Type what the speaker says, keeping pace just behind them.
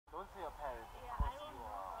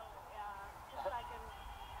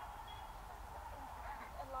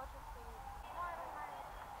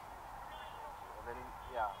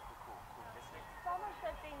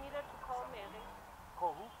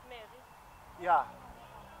Yeah.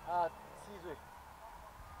 Sizwe.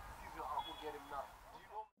 Sizwe, I will get him now.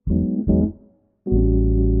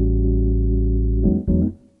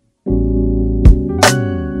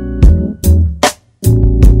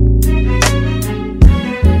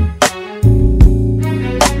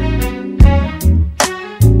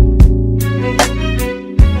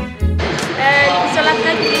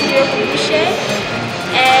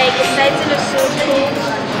 Lesotho,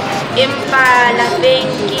 empa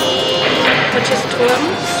lapeng ke Potchefstroom,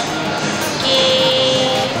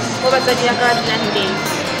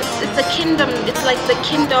 it's a kingdom. It's like the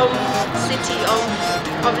kingdom city of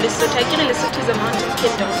Lesotho. I think Lesotho is a mountain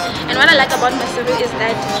kingdom. And what I like about Maseru is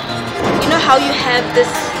that, you know how you have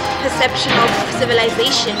this perception of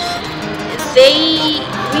civilization.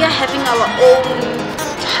 We are having our own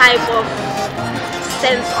type of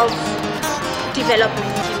sense of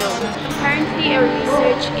development, you know. Currently a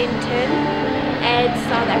research intern at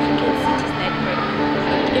South African Cities Network,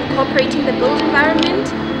 incorporating the built environment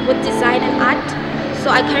with design and art. So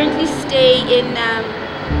I currently stay in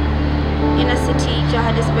a city,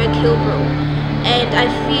 Johannesburg, Hillbrow, and I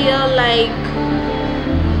feel like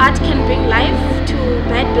art can bring life to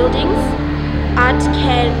bad buildings. Art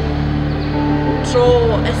can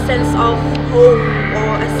draw a sense of home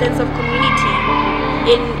or a sense of community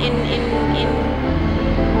in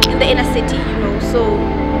the inner city, you know. So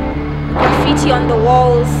graffiti on the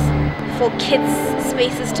walls for kids,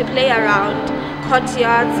 spaces to play around.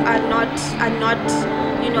 Courtyards are not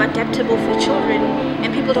you know, adaptable for children,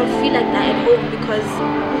 and people don't feel like that at home because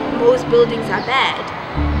most buildings are bad.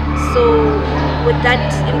 So with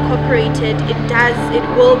that incorporated, it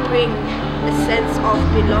will bring a sense of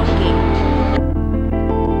belonging.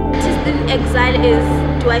 Just in Exile is,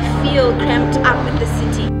 do I feel cramped up in the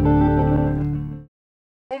city?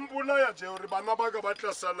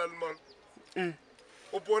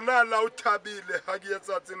 Upona la uthabile ha ke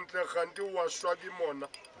etsa tsentle ganti wa shwa ke mona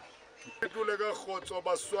etule ka khotso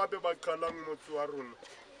ba swabe ba qalang motho wa rona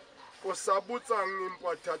o sabutsang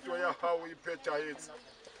impathatso ya hao iphethahetse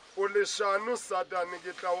o le shano satane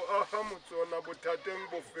ke tla o aha motsona bothateng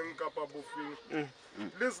bofeng kapa bofeng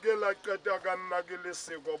le se la qeta ka nna ke le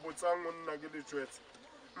seko botsang o nna ke le tshwetse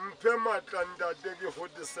mphe matla ndate ke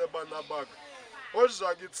hodise bana baka o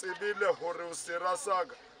ja ke tsebile hore o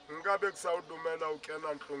serasaka ngabe ksa o dumela o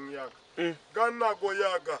kena ntlong yaka ka nako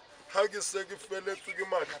yaka ha ke se ke feletse ke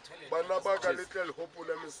matla bana ba ka letle le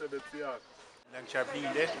hopola mesebetsi yaka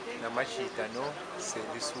Langchabile namashita no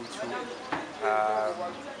Lesotho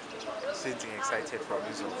sitting excited from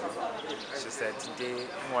Lesotho. It's just that today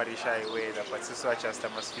I'm shy away that but so just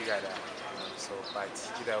must figure that so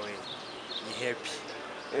but either way be happy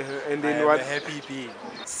and then what happy being.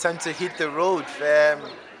 It's time to hit the road, fam.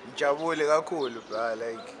 Jabule kakhulu, bro.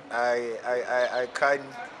 Like I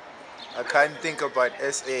can't think about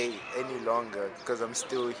SA any longer because I'm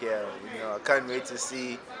still here. You know, I can't wait to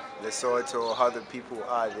see Lesotho, how the people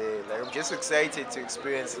are there. Like I'm just excited to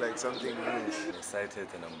experience like something new. I'm excited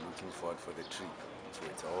and I'm looking forward for the trip to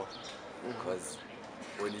it all because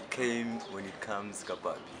when it comes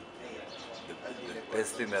Kapapi, the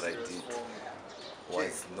best thing that I did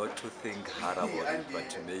was not to think hard about it, but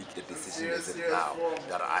to make a decision as now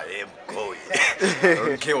that I am going. I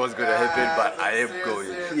don't care what's going to happen, but I am going.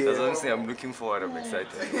 That's the only thing I'm looking forward. I'm excited.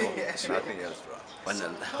 Nothing else, bro.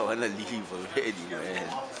 I wanna leave already, man.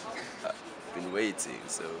 I've been waiting,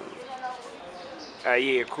 so.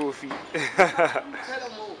 Yeah, coffee.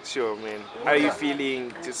 Sure, man. How are you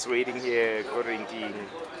feeling just waiting here, quarantine?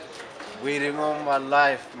 Waiting on my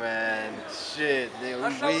life, man. Shit, we're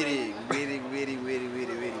waiting.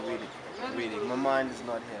 My mind is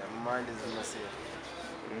not here. My mind is in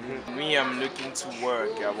Maseru. Me, I'm looking to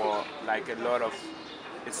work about like a lot of.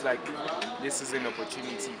 It's like this is an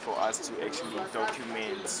opportunity for us to actually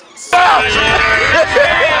document.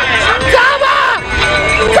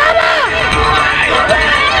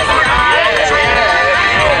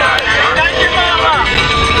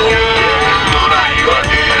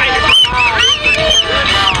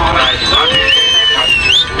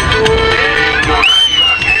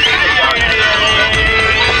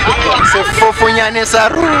 Sefufunyane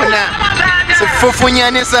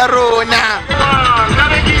saruna.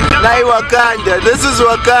 Like Wakanda. This is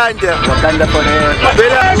Wakanda. Wakanda forever.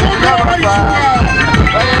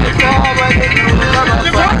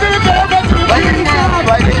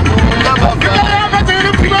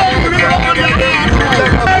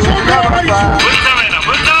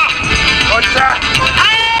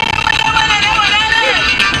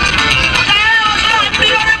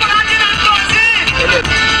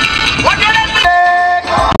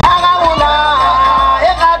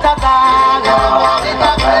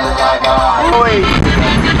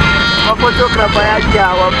 photographer ya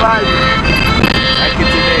jawa pale.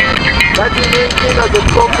 But you need to know the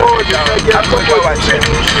compound,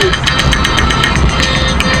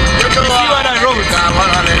 See what I wrote?